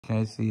Okay,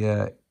 I see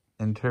a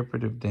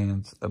interpretive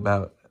dance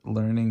about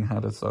learning how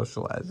to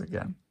socialize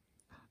again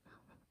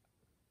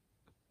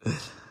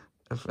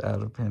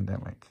out of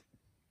pandemic.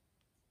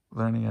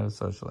 Learning how to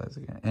socialize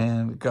again.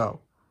 And go.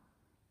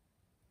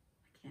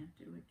 I can't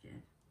do it,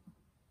 kid.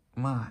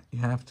 Ma, you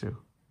have to.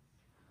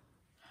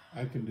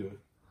 I can do it.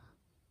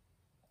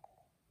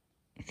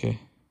 Okay.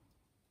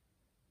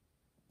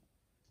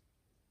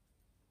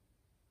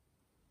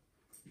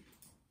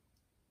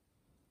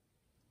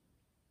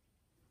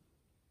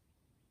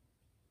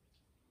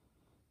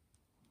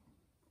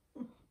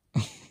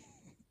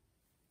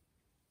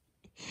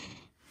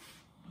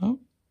 Oh.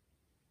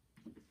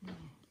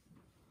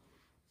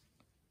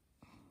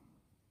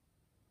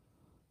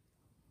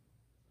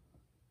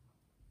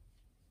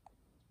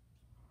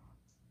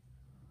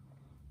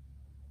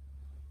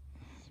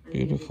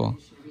 Beautiful.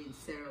 You should read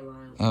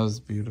Socialize. That was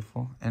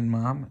beautiful. And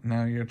Mom,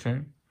 now your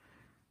turn.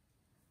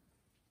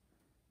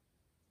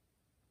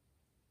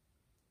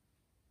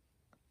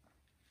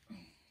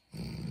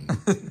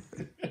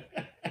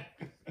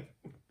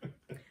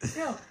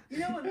 No, you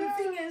know what the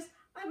thing is?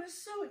 I was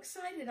so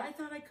excited. I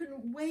thought I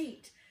couldn't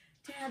wait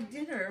to have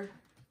dinner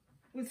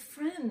with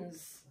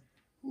friends.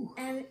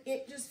 And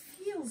it just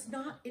feels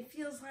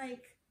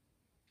like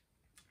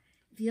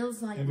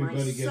Everybody gets my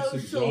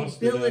exhausted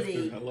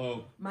sociability, after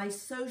hello. my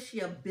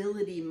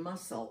sociability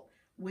muscle,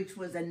 which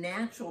was a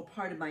natural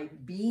part of my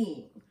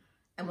being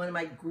and one of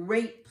my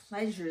great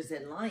pleasures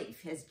in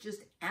life, has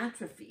just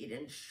atrophied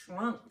and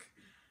shrunk.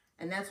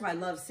 And that's why I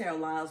love Sarah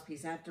Lyle's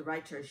piece. I have to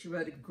write to her. She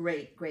wrote a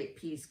great, great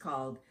piece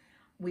called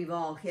We've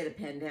All Hit a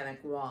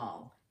Pandemic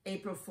Wall.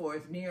 April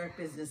 4th, New York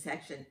Business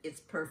Section. It's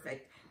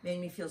perfect. Made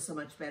me feel so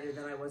much better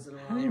that I wasn't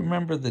alone. How do you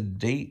remember the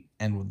date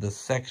and the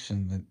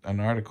section, an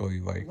article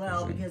you liked?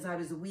 Well, because I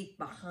was a week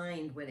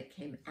behind when it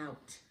came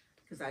out,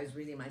 because I was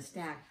reading my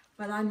stack.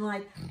 But I'm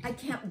like, I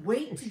can't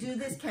wait to do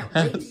this. Can't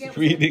wait to get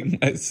reading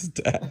my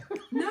stack.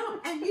 No,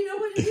 and you know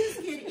what it is,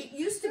 kid? It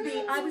used to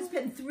be I would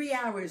spend 3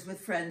 hours with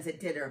friends at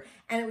dinner,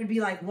 and it would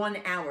be like 1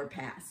 hour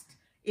passed.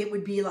 It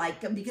would be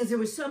like, because there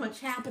was so much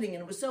happening,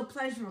 and it was so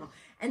pleasurable.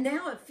 And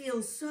now it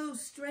feels so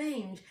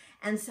strange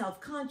and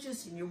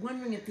self-conscious, and you're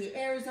wondering if the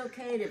air is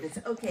okay, and if it's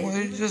okay. Well,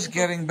 you're just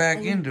getting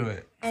back into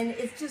it. And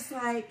it's just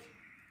like,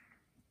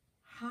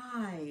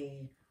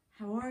 hi,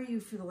 how are you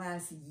for the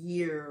last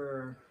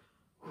year?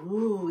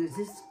 Ooh, is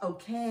this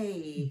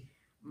okay?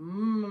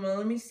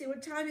 Let me see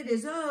what time it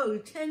is. Oh,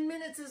 10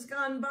 minutes has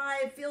gone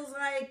by. It feels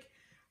like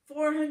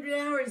 400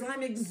 hours.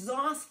 I'm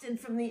exhausted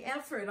from the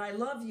effort. I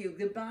love you.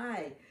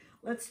 Goodbye.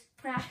 Let's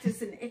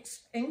practice in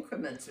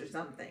increments or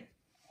something.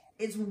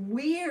 It's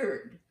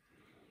weird.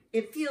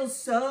 It feels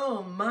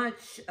so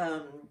much,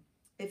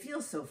 it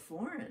feels so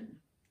foreign,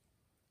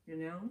 you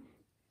know?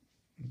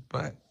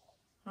 But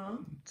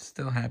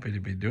still happy to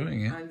be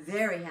doing it. I'm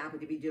very happy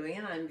to be doing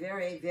it. I'm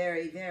very,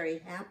 very, very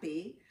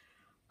happy.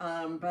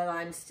 But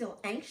I'm still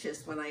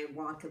anxious when I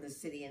walk in the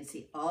city and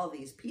see all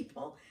these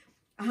people.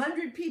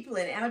 100 people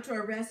in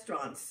outdoor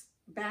restaurants,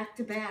 back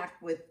to back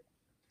with,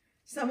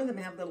 some of them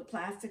have little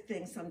plastic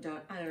things, some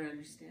don't. I don't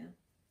understand,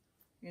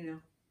 you know?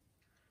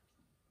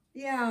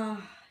 Yeah.